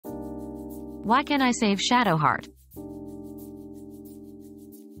Why can I save Shadowheart?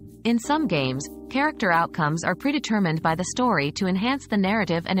 In some games, character outcomes are predetermined by the story to enhance the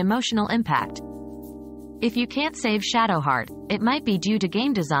narrative and emotional impact. If you can't save Shadowheart, it might be due to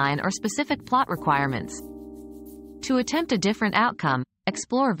game design or specific plot requirements. To attempt a different outcome,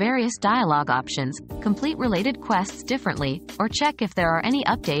 explore various dialogue options, complete related quests differently, or check if there are any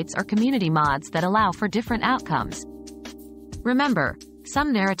updates or community mods that allow for different outcomes. Remember,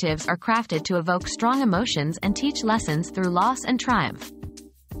 some narratives are crafted to evoke strong emotions and teach lessons through loss and triumph.